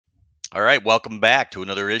All right, welcome back to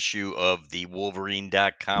another issue of the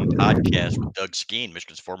Wolverine.com podcast with Doug Skene,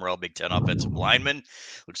 Michigan's former All Big Ten offensive lineman.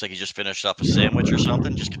 Looks like he just finished off a sandwich or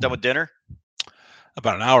something. Just get done with dinner.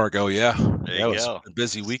 About an hour ago, yeah. There Yeah, you it was go. a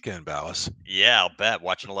busy weekend, Balas. Yeah, I'll bet.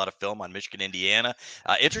 Watching a lot of film on Michigan, Indiana.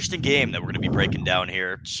 Interesting game that we're going to be breaking down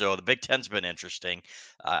here. So the Big Ten's been interesting.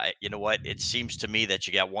 You know what? It seems to me that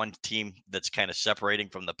you got one team that's kind of separating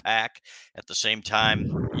from the pack. At the same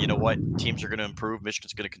time, you know what? Teams are going to improve.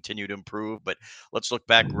 Michigan's going to continue to improve. But let's look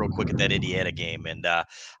back real quick at that Indiana game. And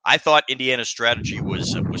I thought Indiana's strategy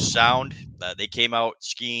was sound. They came out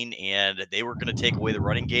skiing and they were going to take away the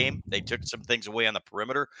running game. They took some things away on the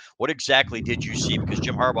perimeter. What exactly did you see? Because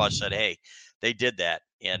Jim Harbaugh said, "Hey, they did that,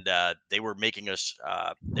 and they were making us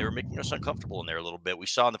uncomfortable in there a little bit." We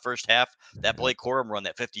saw in the first half that Yep, Blake Corum run,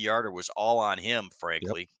 that 50-yarder, was all on him, yep,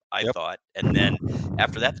 frankly. I yep. thought, and then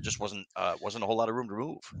after that, there just wasn't a whole lot of room to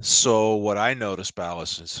move. So what I noticed,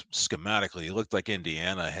 Balas, is schematically, it looked like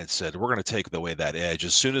Indiana had said, we're going to take away that edge.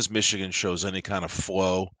 As soon as Michigan shows any kind of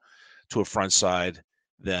flow to a front side,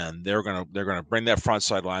 then they're gonna bring that front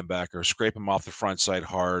side linebacker, scrape him off the front side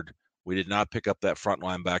hard. We did not pick up that front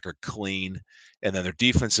linebacker clean, and then their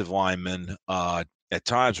defensive linemen at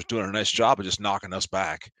times are doing a nice job of just knocking us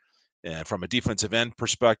back. And from a defensive end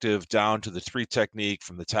perspective, down to the three technique,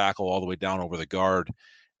 from the tackle all the way down over the guard,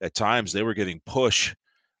 at times they were getting push,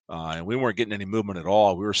 and we weren't getting any movement at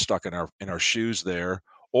all. We were stuck in our shoes there,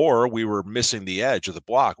 or we were missing the edge of the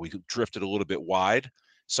block. We drifted a little bit wide.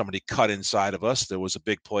 Somebody cut inside of us. There was a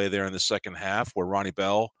big play there in the second half where Ronnie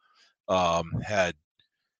Bell had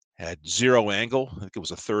zero angle. I think it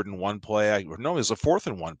was a 3rd and 1 play. No, it was a 4th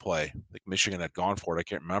and 1 play. I think Michigan had gone for it. I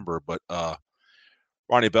can't remember, but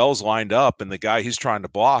Ronnie Bell's lined up, and the guy he's trying to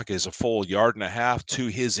block is a full yard and a half to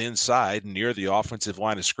his inside near the offensive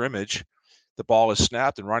line of scrimmage. The ball is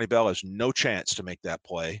snapped, and Ronnie Bell has no chance to make that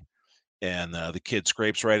play. And the kid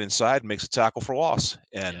scrapes right inside and makes a tackle for loss.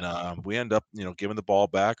 And Yeah, we end up, giving the ball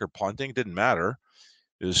back or punting. Didn't matter.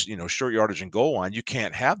 It was, short yardage and goal line. You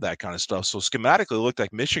can't have that kind of stuff. So schematically, it looked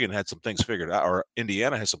like Michigan had some things figured out, or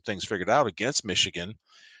Indiana has some things figured out against Michigan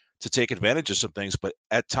to take advantage of some things, but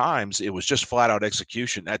at times it was just flat out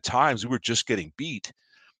execution. At times we were just getting beat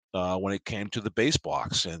when it came to the base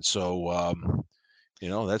blocks, and so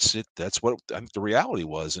that's it. That's what I think the reality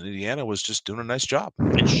was, and Indiana was just doing a nice job.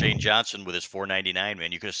 and Shane Johnson with his 4.99,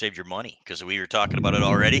 man, you could have saved your money because we were talking about it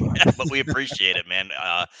already, but we appreciate it, man.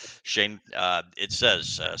 Shane, it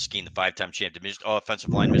says Skene, the five-time champ,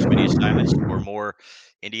 offensive line missed many assignments or more.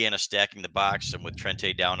 Indiana stacking the box, and with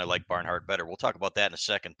Trente down, I like Barnhart better. We'll talk about that in a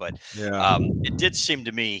second, but Yeah, it did seem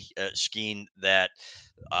to me, Skene, that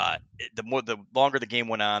the longer the game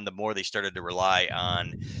went on, the more they started to rely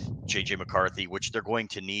on JJ McCarthy, which they're going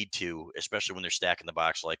to need to, especially when they're stacking the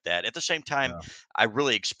box like that. At the same time, yeah. I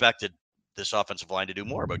really expected this offensive line to do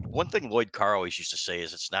more. But one thing Lloyd Carr always used to say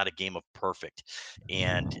is it's not a game of perfect.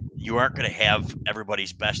 And you aren't going to have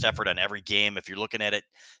everybody's best effort on every game. If you're looking at it,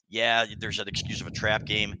 yeah, there's an excuse of a trap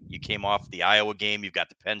game. You came off the Iowa game, you've got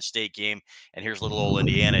the Penn State game, and here's little old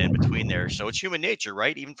Indiana in between there. So it's human nature,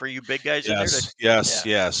 right? Even for you big guys in there to, Yes, yes,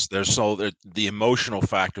 yeah. yes. The emotional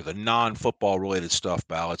factor, the non-football related stuff,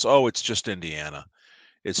 ballots. Oh, it's just Indiana.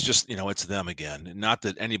 It's just, it's them again. Not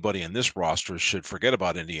that anybody in this roster should forget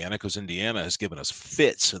about Indiana, because Indiana has given us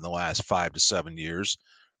fits in the last 5 to 7 years.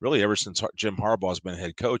 Really, ever since Jim Harbaugh's been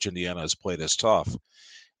head coach, Indiana has played us tough.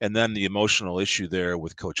 And then the emotional issue there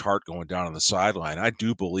with Coach Hart going down on the sideline, I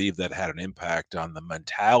do believe that had an impact on the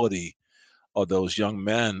mentality of those young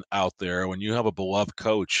men out there. When you have a beloved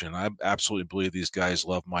coach, and I absolutely believe these guys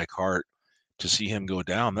love Mike Hart, to see him go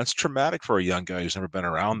down, that's traumatic for a young guy who's never been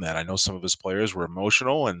around that. I know some of his players were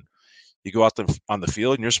emotional, and you go out on the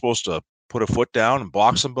field and you're supposed to put a foot down and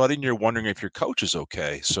block somebody, and you're wondering if your coach is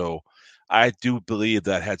okay. So I do believe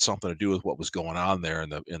that had something to do with what was going on there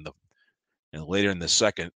and later in the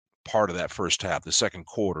second part of that first half, the second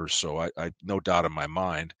quarter. So I no doubt in my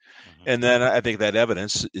mind. Mhm. And then I think that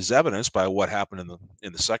evidence is evidenced by what happened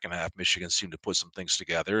in the second half. Michigan seemed to put some things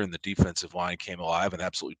together, and the defensive line came alive and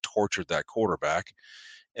absolutely tortured that quarterback.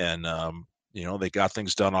 And they got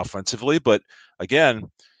things done offensively. But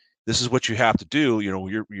again, this is what you have to do.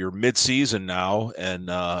 You're mid-season now, and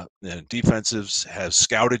defensives have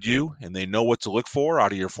scouted you, and they know what to look for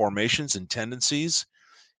out of your formations and tendencies.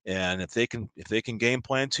 And if they can game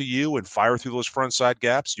plan to you and fire through those front side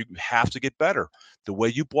gaps, you have to get better. The way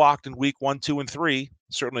you blocked in week 1, 2, and 3,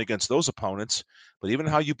 certainly against those opponents, but even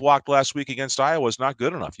how you blocked last week against Iowa is not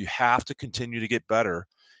good enough. You have to continue to get better.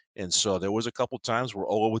 And so there was a couple times where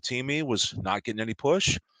Olawatimi was not getting any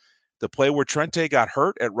push. The play where Trente got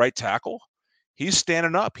hurt at right tackle, He's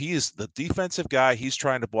standing up. He is the defensive guy. He's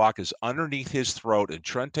trying to block is underneath his throat, and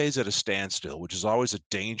Trente's at a standstill, which is always a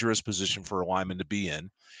dangerous position for a lineman to be in.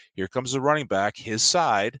 Here comes the running back, his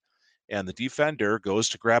side, and the defender goes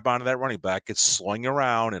to grab onto that running back, gets slung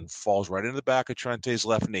around, and falls right into the back of Trente's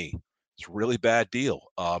left knee. It's a really bad deal.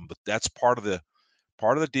 But that's part of the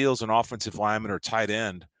deal as an offensive lineman or tight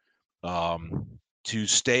end, um, to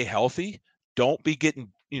stay healthy. Don't be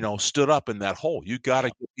getting, stood up in that hole. You got to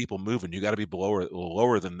Yeah. get people moving. You got to be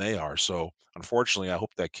lower than they are. So unfortunately, I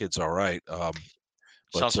hope that kid's all right.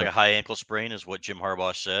 But Sounds like a high ankle sprain is what Jim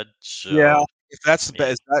Harbaugh said. yeah, So, if that's the yeah,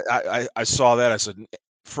 best, I saw that. I said,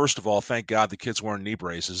 first of all, thank God the kids wearing knee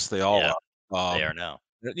braces. They all yeah, are. they are now.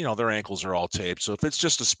 Their ankles are all taped. So if it's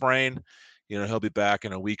just a sprain, he'll be back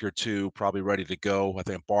in a week or two, probably ready to go. I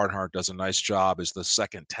think Barnhart does a nice job as the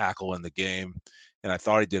second tackle in the game, and I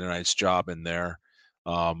thought he did a nice job in there.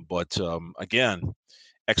 But again,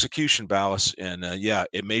 execution, Balas, and yeah,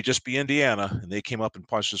 it may just be Indiana, and they came up and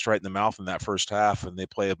punched us right in the mouth in that first half, and they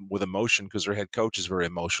play with emotion because their head coach is very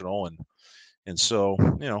emotional, and so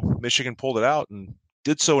Michigan pulled it out and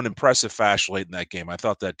did so in impressive fashion late in that game. I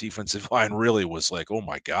thought that defensive line really was like, oh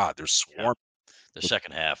my God, they're Yeah. swarming. The With,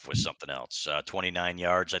 second half was something else. 29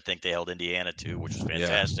 yards, I think they held Indiana to, which was yeah,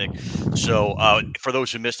 fantastic. So, for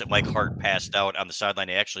those who missed it, Mike Hart passed out on the sideline.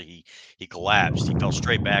 Actually, he collapsed. He fell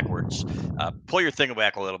straight backwards. Pull your thing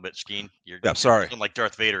back a little bit, Skene. yeah. You're Sorry, sounding like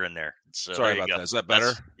Darth Vader in there. So sorry there you about go. that. Is that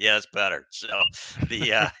better? That's better. So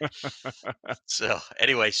the so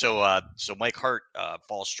anyway, so Mike Hart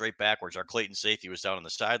falls straight backwards. Our Clayton safety was down on the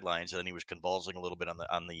sidelines, and then he was convulsing a little bit on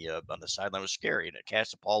the sideline. It was scary, and it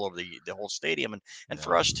cast a pall over the whole stadium. And Yeah.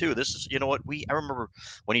 for us too, this is what I remember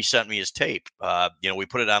when he sent me his tape. We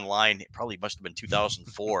put it online. It probably must have been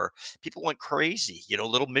 2004. People went crazy.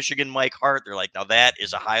 Little Michigan Mike Hart. They're like, now that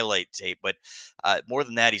is a highlight tape. But more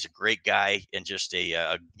than that, he's a great guy and just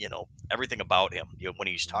everything about him. When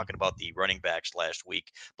he's talking about the running backs last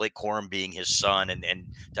week, Blake Corum being his son and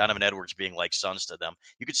Donovan Edwards being like sons to them,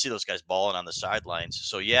 you could see those guys balling on the sidelines.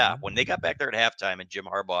 So yeah, Mhm, when they got back there at halftime and Jim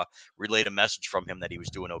Harbaugh relayed a message from him that he was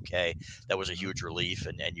doing okay, that was a mhm. huge relief.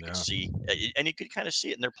 And you could Yeah, see, and you could kind of see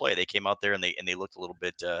it in their play. They came out there and they looked a little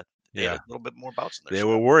bit. They had yeah. a little bit more bounce in their They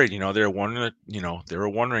were step. worried. They were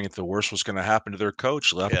wondering if the worst was going to happen to their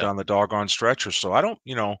coach left Yeah, on the doggone stretcher. So I don't,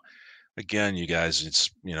 again, you guys,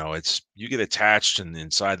 it's you get attached and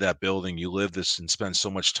inside that building, you live this and spend so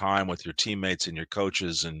much time with your teammates and your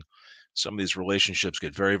coaches, and some of these relationships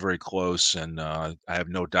get very, very close. And I have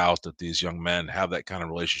no doubt that these young men have that kind of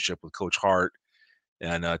relationship with Coach Hart,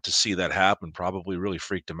 and to see that happen probably really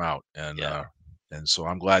freaked him out. And yeah. so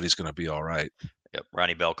I'm glad he's going to be all right. Yep,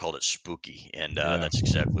 Ronnie Bell called it spooky, and Yeah, that's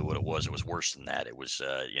exactly what it was. It was worse than that. It was,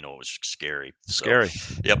 it was scary. So, scary.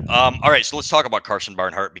 yep. All right, so let's talk about Carson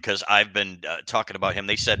Barnhart because I've been talking about him.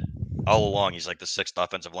 They said all along he's like the sixth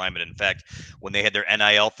offensive lineman. In fact, when they had their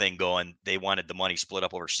NIL thing going, they wanted the money split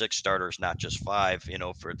up over six starters, not just five.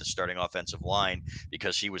 For the starting offensive line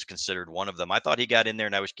because he was considered one of them. I thought he got in there,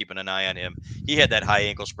 and I was keeping an eye on him. He had that high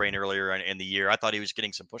ankle sprain earlier in the year. I thought he was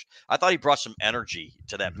getting some push. I thought he brought some energy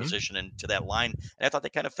to that Mhm. position and to that line, and I thought they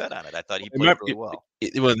kind of fed on it. I thought he played Remember, really well.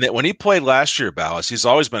 when he played last year, Ballas, he's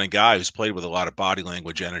always been a guy who's played with a lot of body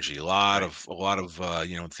language, energy, a lot Right. of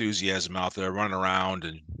enthusiasm out there, running around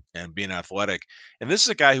and being athletic. And this is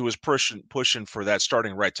a guy who was pushing for that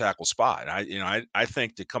starting right tackle spot. I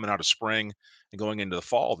think that coming out of spring and going into the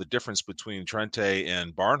fall, the difference between Trente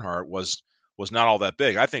and Barnhart was not all that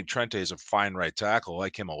big. I think Trente is a fine right tackle, I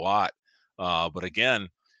like him a lot. But again,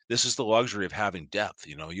 this is the luxury of having depth.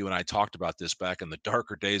 You and I talked about this back in the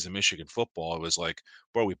darker days of Michigan football. It was like,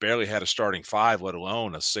 boy, we barely had a starting five, let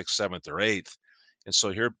alone a sixth, seventh, or eighth. And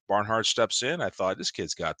so here Barnhart steps in. I thought this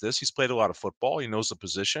kid's got this. He's played a lot of football. He knows the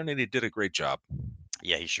position, and he did a great job.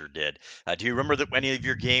 Yeah, he sure did. Do you remember any of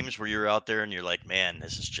your games where you're out there and you're like, man,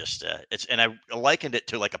 this is just it's and I likened it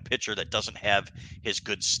to like a pitcher that doesn't have his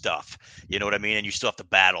good stuff. You know what I mean? And you still have to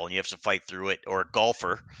battle and you have to fight through it. Or a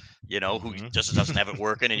golfer, who Hmm. just doesn't have it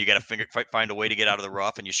working and you got to find a way to get out of the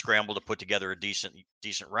rough and you scramble to put together a decent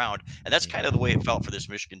round. And that's kind of the way it felt for this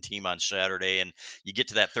Michigan team on Saturday. And you get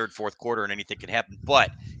to that third, fourth quarter and anything can happen.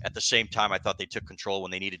 But at the same time, I thought they took control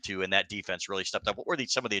when they needed to, and that defense really stepped up. What were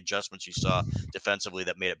some of the adjustments you saw defensively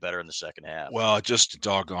that made it better in the second half? Well, just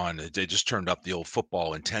doggone, they just turned up the old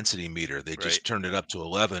football intensity meter. They Right. just turned it up to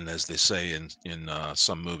 11, as they say in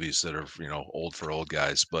some movies that are old for old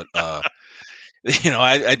guys. But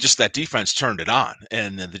I just that defense turned it on,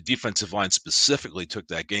 and then the defensive line specifically took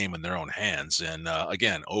that game in their own hands. And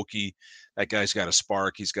again, Oki, that guy's got a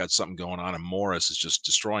spark. He's got something going on, and Morris is just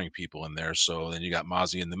destroying people in there. So then you got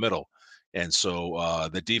Mozzie in the middle. And so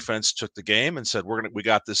the defense took the game and said, we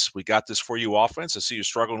got this for you, offense. I see you're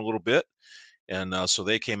struggling a little bit. And so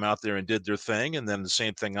they came out there and did their thing, and then the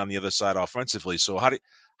same thing on the other side offensively. So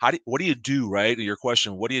what do you do, right? Your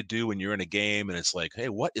question, what do you do when you're in a game and it's like, hey,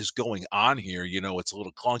 what is going on here? It's a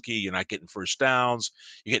little clunky. You're not getting first downs.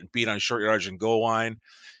 You're getting beat on short yardage and goal line.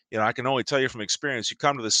 I can only tell you from experience, you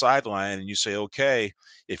come to the sideline and you say, okay,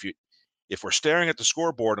 if you if we're staring at the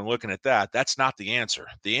scoreboard and looking at that, that's not the answer.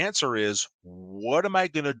 The answer is, what am I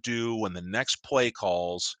going to do when the next play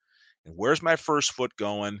calls, and where's my first foot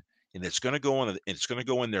going? And it's going to go in. It's going to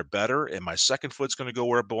go in there better, and my second foot's going to go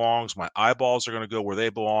where it belongs. My eyeballs are going to go where they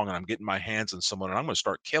belong, and I'm getting my hands on someone, and I'm going to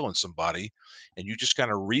start killing somebody. And you just kind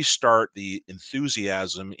of restart the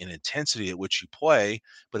enthusiasm and intensity at which you play.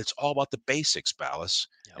 But it's all about the basics, Balas.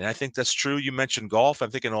 Yep. And I think that's true. You mentioned golf. I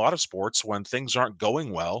think in a lot of sports, when things aren't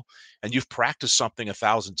going well, and you've practiced something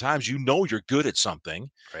 1,000 times, you're good at something.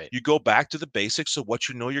 Right. You go back to the basics of what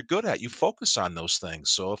you're good at. You focus on those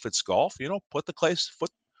things. So if it's golf,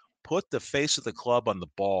 put the face of the club on the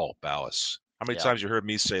ball, Ballas. How many Yep. times you heard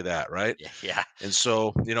me say that, right? Yeah. Yeah. And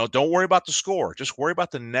so, don't worry about the score. Just worry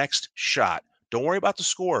about the next shot. Don't worry about the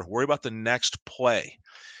score. Worry about the next play.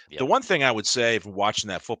 The Yep. one thing I would say from watching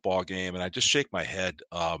that football game, and I just shake my head,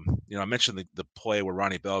 I mentioned the play where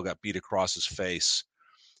Ronnie Bell got beat across his face.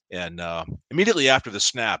 And immediately after the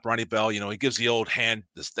snap, Ronnie Bell, he gives the old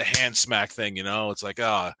the hand smack thing. It's like,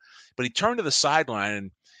 but he turned to the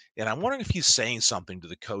sideline and I'm wondering if he's saying something to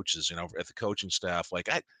the coaches, at the coaching staff. Like,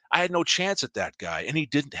 I had no chance at that guy, and he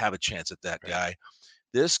didn't have a chance at that Right. guy.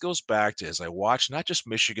 This goes back to, as I watch not just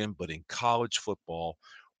Michigan, but in college football,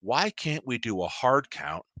 why can't we do a hard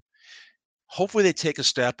count? Hopefully they take a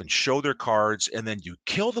step and show their cards, and then you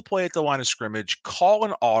kill the play at the line of scrimmage, call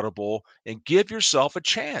an audible, and give yourself a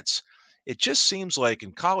chance. It just seems like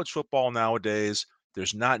in college football nowadays,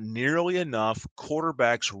 there's not nearly enough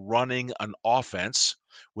quarterbacks running an offense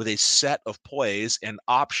with a set of plays and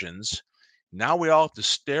options. Now we all have to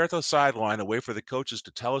stare at the sideline and wait for the coaches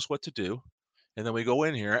to tell us what to do. And then we go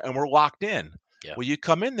in here and we're locked in. Yeah. Well, you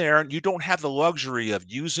come in there and you don't have the luxury of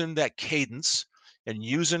using that cadence and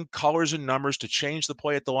using colors and numbers to change the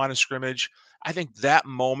play at the line of scrimmage. I think that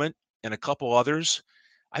moment and a couple others,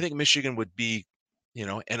 I think Michigan would be,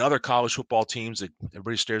 and other college football teams that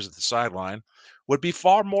everybody stares at the sideline would be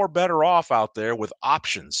far more better off out there with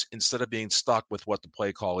options instead of being stuck with what the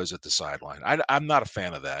play call is at the sideline. I'm not a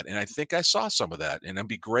fan of that. And I think I saw some of that. And it'd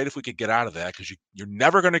be great if we could get out of that, because you're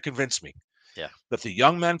never going to convince me Yeah. that the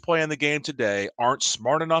young men playing the game today aren't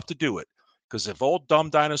smart enough to do it. Because if old dumb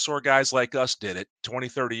dinosaur guys like us did it 20,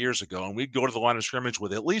 30 years ago, and we'd go to the line of scrimmage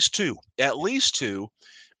with at least two,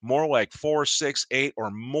 more like 4, 6, 8, or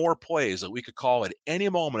more plays that we could call at any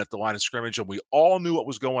moment at the line of scrimmage, and we all knew what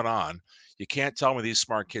was going on. You can't tell me these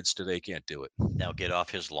smart kids today can't do it. Now get off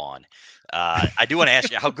his lawn. I do want to ask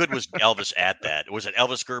you, how good was Elvis at that? Was it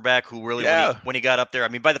Elvis Gerback who really, when he Yeah, when he got up there? I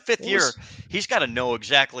mean, by the fifth it year, was. he's got to know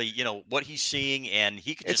exactly, what he's seeing, and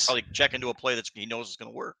he could just It's probably check into a play that he knows is going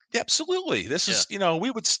to work. Absolutely. This Yeah. is, we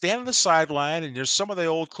would stand on the sideline, and there's some of the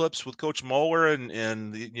old clips with Coach Moeller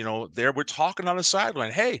there we're talking on the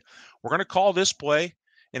sideline. Hey, we're going to call this play,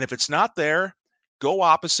 and if it's not there, go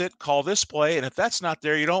opposite, call this play, and if that's not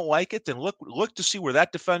there, you don't like it, then look to see where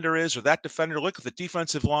that defender is, or that defender. Look at the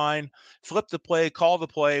defensive line, flip the play, call the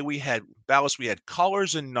play. We had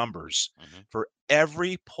colors and numbers Hmm. for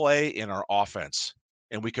every play in our offense,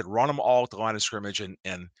 and we could run them all at the line of scrimmage. And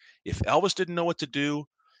if Elvis didn't know what to do,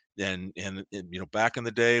 back in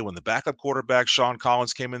the day when the backup quarterback Sean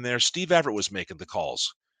Collins came in there, Steve Everett was making the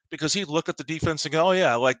calls, because he'd look at the defense and go, "Oh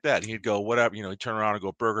yeah, I like that." And he'd go, "Whatever," he'd turn around and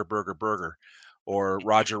go, "Burger, burger, burger," or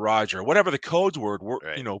 "Roger, Roger," whatever the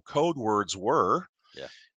Right. code words were. Yeah.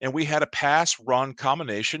 And we had a pass run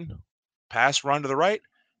combination, pass run to the right,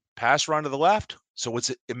 pass run to the left. So it's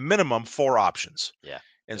a minimum 4 options. Yeah.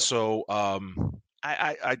 And Yep. so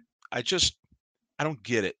I just I don't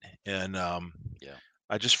get it. And Yeah.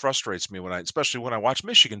 it just frustrates me especially when I watch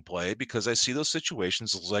Michigan play, because I see those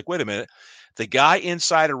situations. It's like, wait a minute, the guy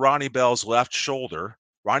inside of Ronnie Bell's left shoulder,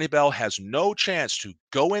 Ronnie Bell has no chance to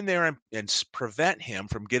go in there and prevent him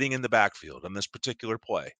from getting in the backfield on this particular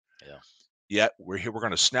play. Yeah. Yet we're here. We're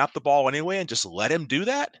going to snap the ball anyway and just let him do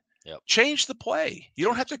that. Yep. Change the play. You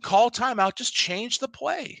don't have Change to the play. call timeout. Just change the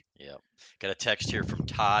play. Yep. Got a text here from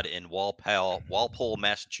Todd in Walpole,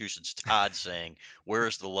 Massachusetts. Todd saying, "Where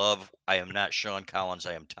is the love? I am not Sean Collins.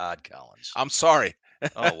 I am Todd Collins." I'm sorry.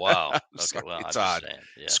 Oh wow. I'm Okay. sorry, Well, I'm just Todd. saying.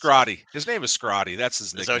 Yeah. So Scotty. His name is Scotty. That's his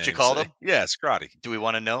is that what you nickname. called him? Yeah, Scotty. Do we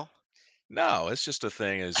want to know? No, it's just a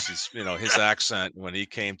thing. Is his accent when he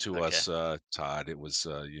came to Okay. us, Todd. It was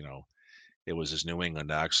it was his New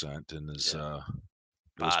England accent and his Yeah.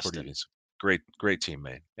 it was pretty Boston. it's great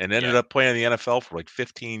teammate, and Yeah. ended up playing in the NFL for like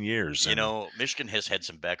 15 years. You And know, Michigan has had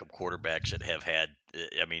some backup quarterbacks that have had,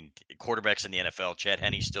 I mean, quarterbacks in the NFL. Chad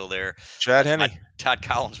Henne's still there. Chad Todd, Henne, Todd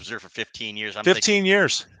Collins was there for 15 years. I'm thinking 15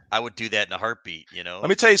 years. I would do that in a heartbeat, Let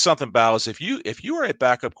me tell you something, Ballas. If you are a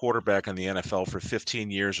backup quarterback in the NFL for 15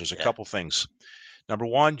 years, there's a Yeah. couple things. Number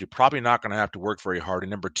one, you're probably not going to have to work very hard, and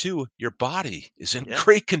number two, your body is in Yeah.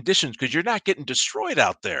 great conditions because you're not getting destroyed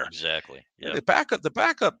out there. Exactly. Yep. The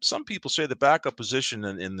backup. Some people say the backup position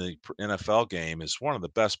in the NFL game is one of the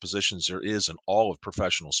best positions there is in all of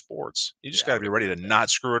professional sports. You just Yeah, I got to would be agree ready to with that. not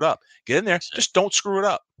screw it up. Get in there, just Exactly. don't screw it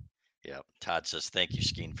up. Yeah. Todd says, thank you,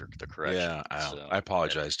 Skene, for the correction. Yeah, So I that,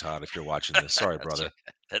 apologize, Todd, if you're watching this. Sorry, that's brother. okay.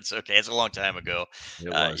 That's okay. It's a long time ago. It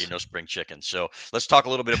You're was. no spring chicken. So let's talk a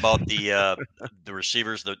little bit about the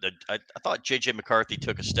receivers. I thought JJ McCarthy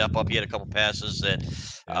took a step up. He had a couple passes that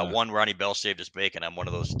Yeah. one Ronnie Bell saved his bacon on one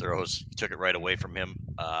of those throws. He took it right away from him.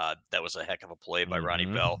 That was a heck of a play by Ronnie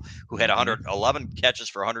Mhm. Bell, who had Mhm. 111 catches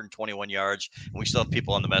for 121 yards. And we still have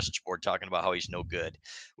people on the message board talking about how he's no good,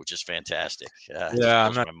 which is fantastic. It just Yeah,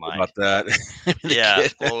 I'm blows not my sure mind. about that. I mean, the Yeah,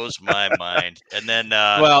 kid. blows my mind. And then,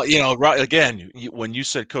 Well, again, when you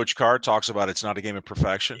said Coach Carr talks about it's not a game of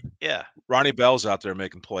perfection, yeah, Ronnie Bell's out there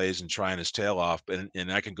making plays and trying his tail off,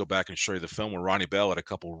 and I can go back and show you the film where Ronnie Bell had a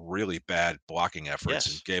couple really bad blocking efforts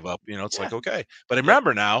and yes, gave up. It's yeah, like, okay. But yep,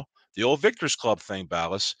 remember now, the old Victors Club thing,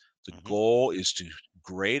 Ballas, the hmm, goal is to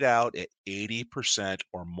grade out at 80%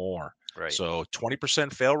 or more. right, So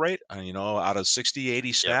 20% fail rate, out of 60, 80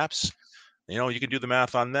 yep, snaps, you can do the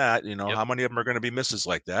math on that. yep, How many of them are going to be misses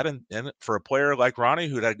like that? And for a player like Ronnie,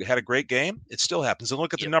 who had a great game, it still happens. And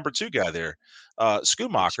look at the yep. number two guy there, Jake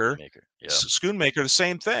Schoonmaker, Schoonmaker. Yep, Schoonmaker, the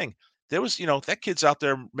same thing. There was, that kid's out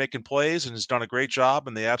there making plays and has done a great job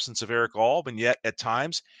in the absence of Eric Alb. And yet, at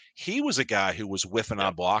times, he was a guy who was whiffing yep,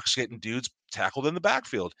 on blocks, getting dudes tackled in the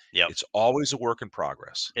backfield. yep. It's always a work in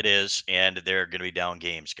progress. It is, and they're going to be down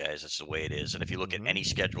games, guys. That's the way it is. And if you look at Hmm. any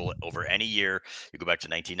schedule over any year, you go back to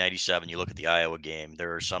 1997, you look at the Iowa game.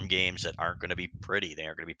 There are some games that aren't going to be pretty. They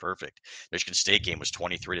aren't going to be perfect. Michigan State game was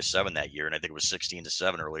 23-7 that year, and I think it was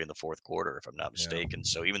 16-7 early in the fourth quarter, if I'm not Yeah. mistaken.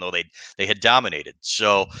 So even though they had dominated,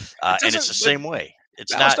 so It and it's the doesn't, but same way.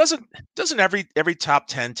 It's Dallas not. doesn't every top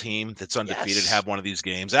 10 team that's undefeated Yes, have one of these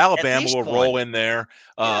games? at Alabama least will one. roll in there.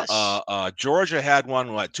 Yes, Georgia had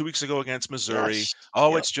one 2 weeks ago against Missouri. yes,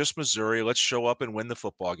 Oh, yep, it's just Missouri. Let's show up and win the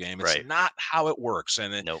football game. It's right. not how it works.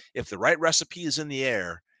 And Nope. if the right recipe is in the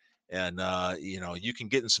air, and you can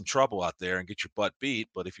get in some trouble out there and get your butt beat.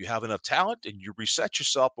 But if you have enough talent and you reset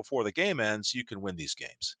yourself before the game ends, you can win these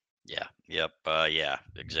games. Yeah. Yep. Yeah.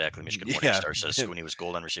 Exactly. Michigan Morning Yeah, Star says Skene was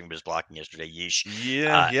gold on receiving, but his blocking yesterday. Yeesh.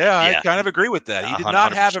 yeah. I Yeah. kind of agree with that. He did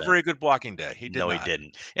not have a 100%. very good blocking day. He did No, he not.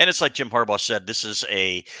 didn't. And it's like Jim Harbaugh said, this is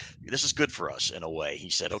good for us in a way.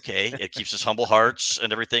 He said, okay, it keeps us humble hearts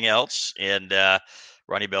and everything else. And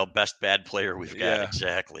Ronnie Bell, best bad player we've got. Yeah.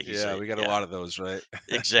 Exactly. He's Yeah, a we got a yeah, lot of those, right?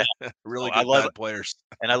 exactly. So Really I good love bad players.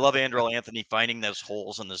 and I love Andrel Anthony finding those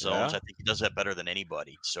holes in the zones. Yeah, I think he does that better than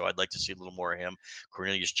anybody. So I'd like to see a little more of him.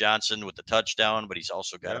 Cornelius Johnson with the touchdown, but he's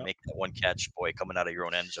also got to yeah, make that one catch, boy, coming out of your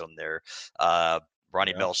own end zone there. Uh,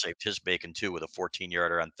 Ronnie yeah, Bell saved his bacon too with a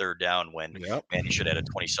 14-yarder on third down when, yep, man, he should have had a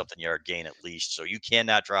 20-something yard gain at least. So you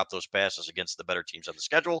cannot drop those passes against the better teams on the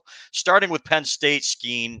schedule, starting with Penn State,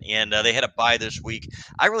 Skene, and they had a bye this week.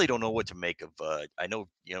 I really don't know what to make of. I know,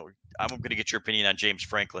 I'm going to get your opinion on James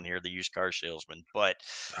Franklin here, the used car salesman, but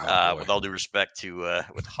oh boy. with all due respect to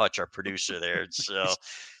with Hutch, our producer there. So He's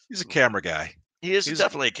he's a camera guy. he is He's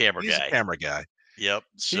definitely a camera he's a guy. camera guy. Yep. I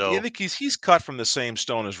So think he's cut from the same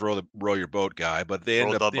stone as row your boat guy, but they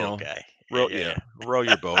end roll up, the boat guy. Yeah, row yeah, yeah, yeah, row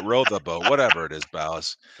your boat, row the boat, whatever it is,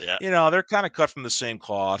 Ballas. yeah. They're kind of cut from the same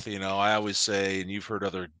cloth. I always say, and you've heard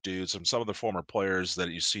other dudes, some of the former players that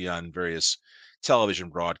you see on various television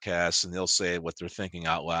broadcasts, and they'll say what they're thinking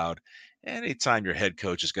out loud. Anytime your head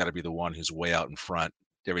coach has got to be the one who's way out in front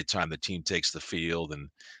every time the team takes the field, and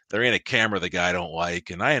there ain't a camera the guy don't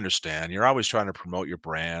like. And I understand you're always trying to promote your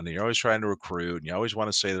brand, and you're always trying to recruit, and you always want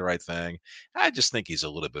to say the right thing. I just think he's a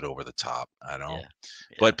little bit over the top. I know, Yeah,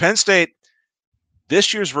 yeah, but Penn State,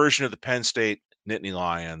 this year's version of the Penn State Nittany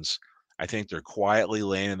Lions, I think they're quietly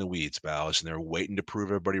laying in the weeds, Ballas, and they're waiting to prove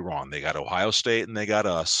everybody wrong. They got Ohio State and they got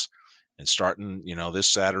us, and starting, this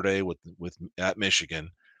Saturday with at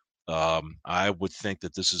Michigan, I would think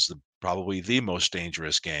that this is probably the most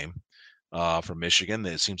dangerous game for Michigan.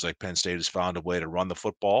 It seems like Penn State has found a way to run the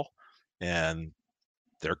football, and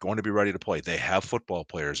they're going to be ready to play. They have football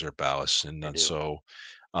players there, Ballas, and, they and do. so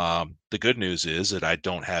the good news is that I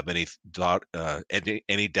don't have any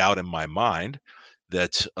doubt in my mind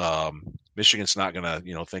that Michigan's not going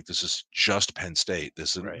to, think this is just Penn State.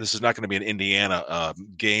 Right. This is not going to be an Indiana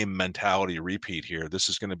game mentality repeat here. This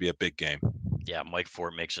is going to be a big game. Yeah, Mike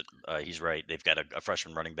Ford makes it. He's right. They've got a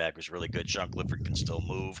freshman running back who's really good. Sean Clifford can still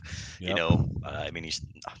move. Yep. I mean, he's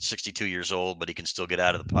 62 years old, but he can still get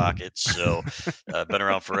out of the pocket. So, been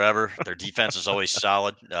around forever. Their defense is always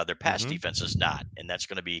solid. Their pass Hmm. defense is not, and that's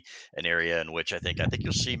going to be an area in which I think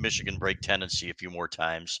you'll see Michigan break tendency a few more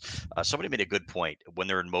times. Somebody made a good point. When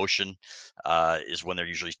they're in motion, is when they're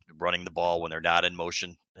usually running the ball. When they're not in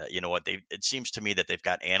motion, you know what? It seems to me that they've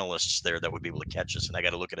got analysts there that would be able to catch this, and I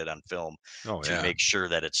got to look at it on film Oh to yeah. make sure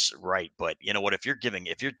that it's right. But you know what? Giving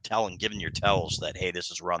your tells that, hey,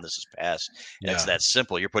 this is run, this is pass, and it's Yeah. that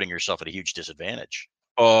simple, you're putting yourself at a huge disadvantage.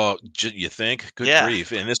 Oh, you think? Good Yeah,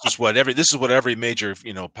 grief! And this is what every major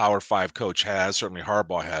Power Five coach has. Certainly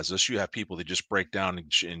Harbaugh has this. You have people that just break down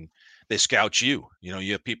and they scout you.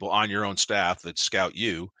 You have people on your own staff that scout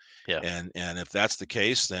you, yeah, and if that's the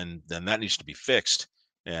case, then that needs to be fixed.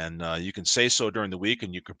 And you can say so during the week,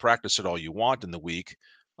 and you can practice it all you want in the week,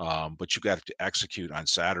 but you got to execute on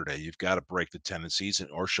Saturday. You've got to break the tendencies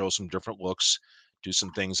or show some different looks, do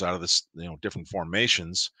some things out of this, different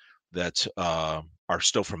formations that are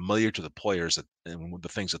still familiar to the players and the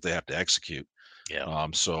things that they have to execute. yeah.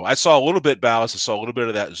 So I saw a little bit, Balas. I saw a little bit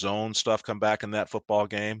of that zone stuff come back in that football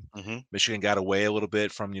game. Hmm. Michigan got away a little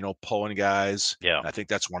bit from pulling guys. Yeah, And I think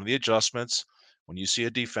that's one of the adjustments when you see a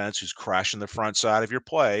defense who's crashing the front side of your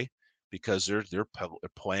play because they're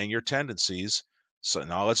playing your tendencies. So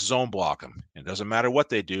now let's zone block them. It doesn't matter what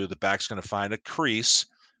they do. The back's going to find a crease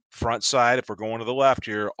front side. If we're going to the left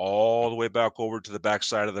here, all the way back over to the back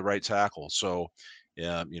side of the right tackle. So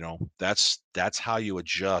yeah, that's how you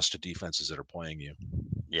adjust to defenses that are playing you.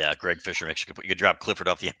 yeah. Greg Fisher makes you could drop Clifford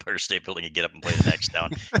off the Empire State Building and get up and play the next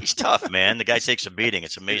down. He's tough, man. The guy takes a beating.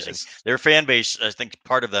 It's amazing. Yes. Their fan base, I think,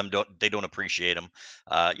 part of them don't appreciate him.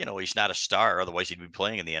 He's not a star, otherwise he'd be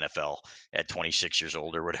playing in the NFL at 26 years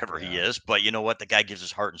old or whatever he Yeah. is. But you know what? The guy gives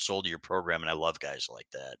his heart and soul to your program, and I love guys like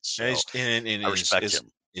that. And So he's and I respect him.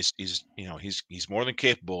 he's more than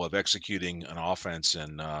capable of executing an offense,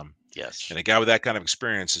 Yes. and a guy with that kind of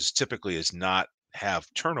experience is not have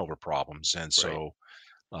turnover problems. And Right. so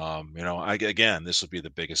again, this will be the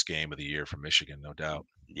biggest game of the year for Michigan, no doubt.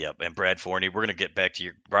 Yep. And Brad Forney, we're going to get back to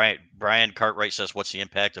your Brian Cartwright says, what's the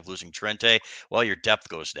impact of losing Trente? Well, your depth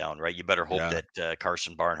goes down, right? You better hope Yeah. that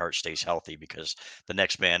Carson Barnhart stays healthy because the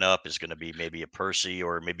next man up is going to be maybe a Percy,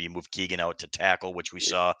 or maybe you move Keegan out to tackle, which we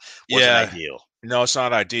saw wasn't Yeah. ideal. No, it's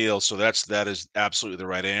not ideal. So that is absolutely the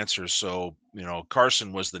right answer. So,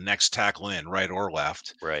 Carson was the next tackle in, right or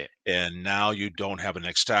left. Right. And now you don't have a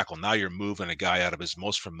next tackle. Now you're moving a guy out of his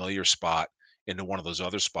most familiar spot into one of those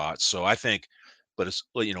other spots. So I think, but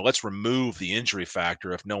let's remove the injury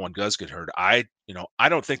factor if no one does get hurt. I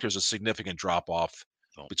don't think there's a significant drop off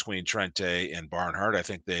Oh, between Trente and Barnhart. I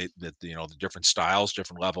think the different styles,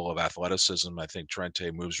 different level of athleticism. I think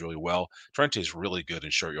Trente moves really well. Trente is really good in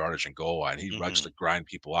short yardage and goal line. He likes hmm. to grind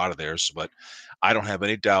people out of there. So, but I don't have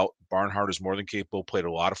any doubt Barnhart is more than capable. Played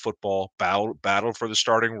a lot of football, battled for the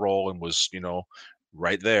starting role, and was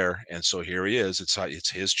right there. And so here he is. It's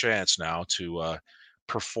his chance now to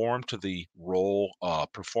perform to the role,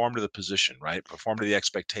 perform to the position, right? Perform to the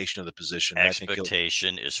expectation of the position. And I think he'll.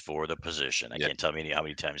 Expectation is for the position. I Yeah. can't tell you how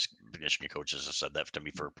many times Michigan coaches have said that to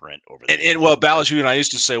me for a print over the And years. well, Ballas, you and I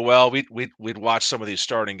used to say, well, we'd watch some of these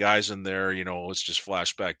starting guys in there. Let's just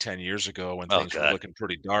flash back 10 years ago when Oh things were God, looking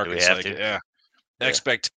pretty do dark. we It's have like, to? yeah, Yeah.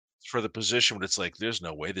 expect for the position, but it's like there's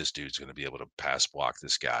no way this dude's going to be able to pass block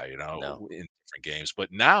this guy, No. in different games.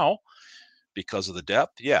 But now, because of the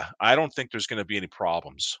depth, yeah, I don't think there's going to be any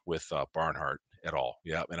problems with Barnhart at all.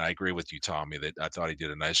 Yeah, and I agree with you, Tommy, that I thought he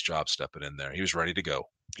did a nice job stepping in there. He was ready to go.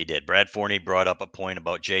 He did. Brad Forney brought up a point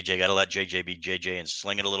about JJ. Got to let JJ be JJ and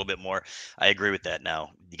sling it a little bit more. I agree with that.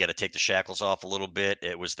 Now you got to take the shackles off a little bit.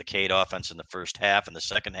 It was the Cade offense in the first half. In the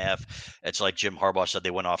second half, it's like Jim Harbaugh said,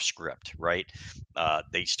 they went off script. Right?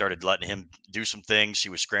 They started letting him do some things. He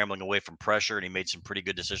was scrambling away from pressure, and he made some pretty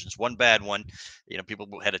good decisions. One bad one, people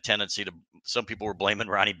had a tendency to. Some people were blaming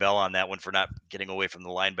Ronnie Bell on that one for not getting away from the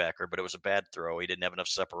linebacker, but it was a bad throw. He didn't have enough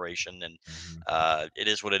separation, and Hmm. it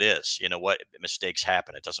is what it is. You know what? Mistakes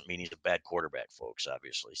happen. It doesn't mean he's a bad quarterback, folks,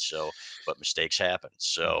 obviously. So, but mistakes happen.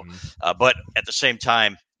 So, Hmm. but at the same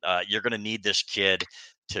time, you're going to need this kid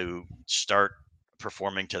to start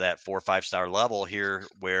performing to that 4 or 5 star level here,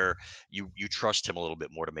 where you trust him a little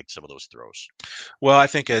bit more to make some of those throws. Well, I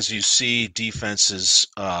think as you see defenses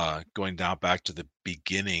going down back to the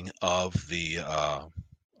beginning of the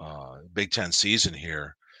Big Ten season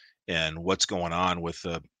here, and what's going on with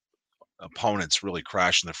opponents really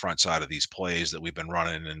crashing the front side of these plays that we've been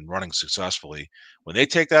running and running successfully. When they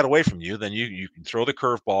take that away from you, then you can throw the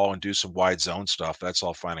curveball and do some wide zone stuff. That's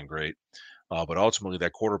all fine and great. But ultimately,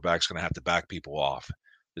 that quarterback's going to have to back people off.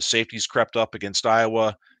 The safeties crept up against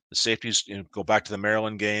Iowa. The safeties, go back to the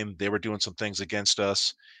Maryland game. They were doing some things against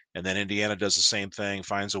us. And then Indiana does the same thing,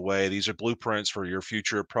 finds a way. These are blueprints for your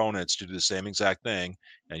future opponents to do the same exact thing.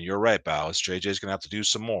 And you're right, Balas. JJ's going to have to do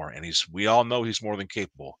some more. And we all know he's more than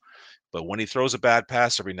capable. But when he throws a bad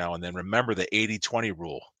pass every now and then, remember the 80-20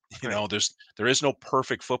 rule. Right. There is no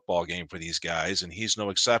perfect football game for these guys, and he's no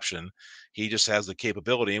exception. He just has the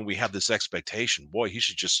capability, and we have this expectation. Boy, he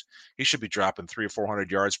should be dropping 300 or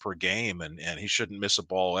 400 yards per game, and he shouldn't miss a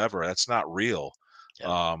ball ever. That's not real.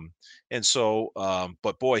 Yeah.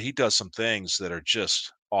 But boy, he does some things that are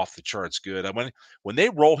just off the charts good. When they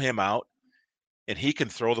roll him out and he can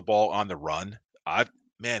throw the ball on the run,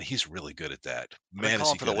 man, he's really good at that. I've been Man, is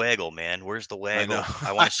calling he for the good at waggle, man. Where's the I know. waggle?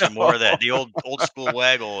 I want I to see more of that. The old school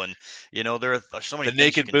waggle, and there are so many The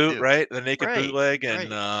things you naked can boot, do. right? The naked Right, bootleg and right.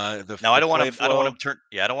 the Now the play I don't want flow. him turn.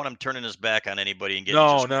 Yeah, I don't want him turning his back on anybody and getting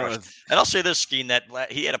No, just no, crushed. And I'll say this, Skene,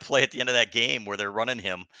 that he had a play at the end of that game where they're running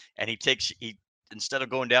him, and he instead of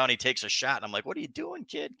going down, he takes a shot. And I'm like, what are you doing,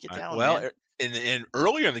 kid? Get down, man. in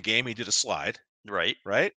earlier in the game he did a slide, Right.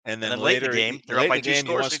 right? And And then then late in the later, game, they're up late in by the two game, he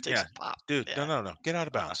scores, so wants, he takes yeah, a pop. dude, no, Yeah. no, no, get out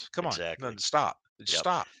of bounds. Come on, no, Exactly. stop, just Yep.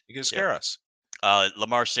 stop. You're gonna Yep. scare us.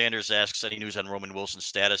 Lamar Sanders asks any news on Roman Wilson's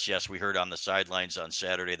status. Yes, we heard on the sidelines on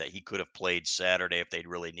Saturday that he could have played Saturday if they'd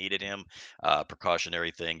really needed him. Precautionary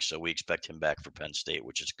thing. So we expect him back for Penn State,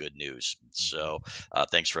 which is good news. So Mhm,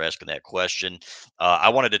 thanks for asking that question. I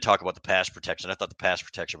wanted to talk about the pass protection. I thought the pass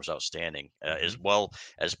protection was outstanding, as mhm. well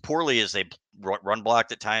as poorly as they run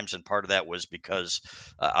blocked at times. And part of that was because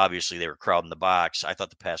obviously they were crowding the box. I thought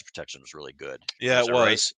the pass protection was really good. Yeah, Was it I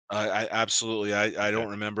right? was. I absolutely. I Okay. don't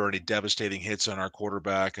remember any devastating hits on our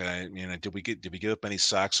quarterback. Did we give up any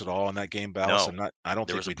sacks at all in that game, Ballas? No, I don't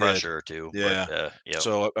there think was a we did. pressure or two, but Yeah. yep.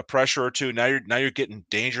 So a pressure or two. Now you're getting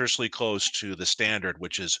dangerously close to the standard,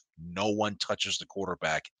 which is no one touches the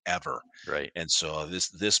quarterback ever. Right. And so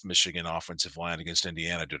this Michigan offensive line against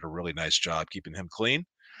Indiana did a really nice job keeping him clean.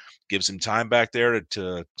 Gives him time back there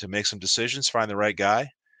to make some decisions, find the right guy.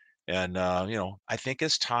 And I think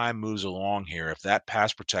as time moves along here, if that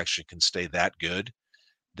pass protection can stay that good,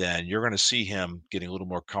 then you're going to see him getting a little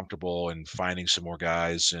more comfortable and finding some more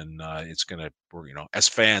guys. And it's going to, as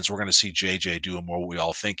fans, we're going to see JJ doing more what we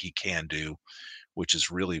all think he can do, which is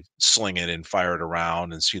really sling it and fire it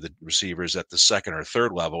around and see the receivers at the second or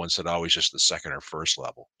third level instead of always just the second or first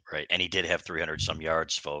level. Right. And he did have 300 some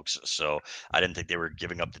yards, folks. So I didn't think they were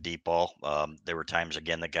giving up the deep ball. There were times,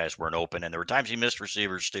 again, that guys weren't open, and there were times he missed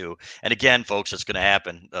receivers too. And again, folks, it's going to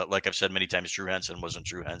happen. Like I've said many times, Drew Henson wasn't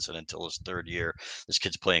Drew Henson until his third year. This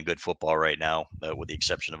kid's playing good football right now, with the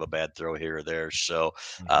exception of a bad throw here or there. So,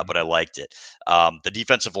 Hmm. but I liked it. The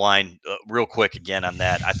defensive line, real quick again on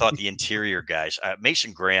that. I thought the interior guys,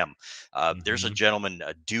 Mason Graham, there's a Hmm. gentleman,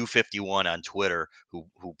 Do51 on Twitter,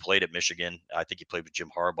 who played at Michigan. I think he played with Jim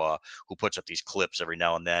Harbaugh, who puts up these clips every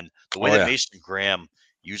now and then. The way Oh that yeah. Mason Graham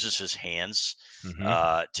uses his hands Hmm.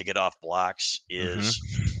 to get off blocks Hmm. is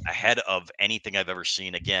ahead of anything I've ever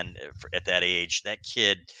seen. Again, at that age, that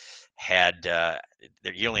kid had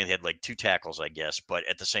he only had like two tackles, I guess, but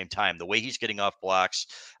at the same time, the way he's getting off blocks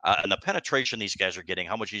and the penetration these guys are getting,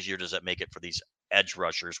 how much easier does that make it for these edge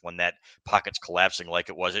rushers when that pocket's collapsing like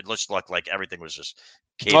it was? It looks like everything was just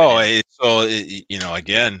caving Oh, in.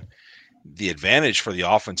 again, the advantage for the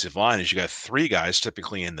offensive line is you got three guys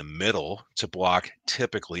typically in the middle to block,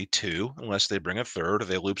 typically two, unless they bring a third or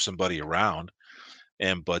they loop somebody around.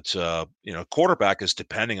 But quarterback is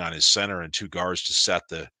depending on his center and two guards to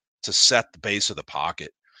set the base of the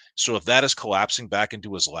pocket. So if that is collapsing back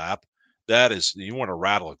into his lap, that is, you want to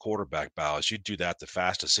rattle a quarterback, Balance. You do that the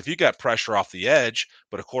fastest. If you got pressure off the edge,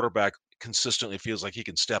 but a quarterback consistently feels like he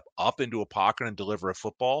can step up into a pocket and deliver a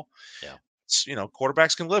football, Yeah.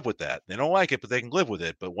 quarterbacks can live with that. They don't like it, but they can live with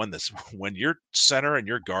it. But when when your center and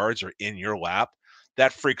your guards are in your lap,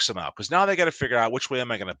 that freaks them out because now they got to figure out which way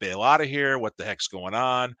am I going to bail out of here? What the heck's going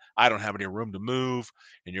on? I don't have any room to move,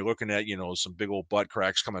 and you're looking at some big old butt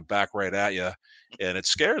cracks coming back right at you, and it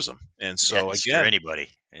scares them. And Yeah, it so can scare again, anybody.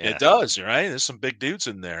 it Yeah. does, right? There's some big dudes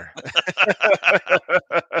in there.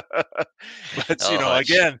 But Oh, it's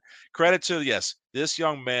again, credit to yes, this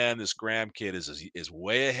young man, this Graham kid is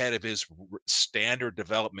way ahead of his standard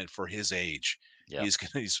development for his age. yeah.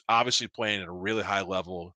 He's obviously playing at a really high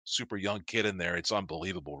level, super young kid in there. It's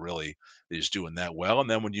unbelievable, really, that he's doing that well. And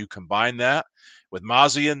then when you combine that with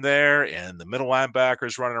Mozzie in there and the middle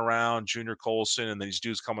linebackers running around, Junior Colson, and these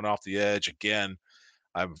dudes coming off the edge again,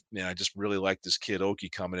 I just really like this kid Oki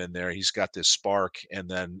coming in there. He's got this spark, and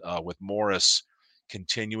then with Morris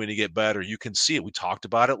continuing to get better, you can see it. We talked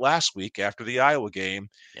about it last week after the Iowa game.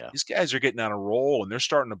 Yeah, These guys are getting on a roll, and they're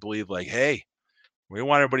starting to believe, like, hey, we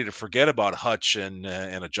want everybody to forget about Hutch and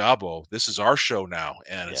Ajabo. This is our show now,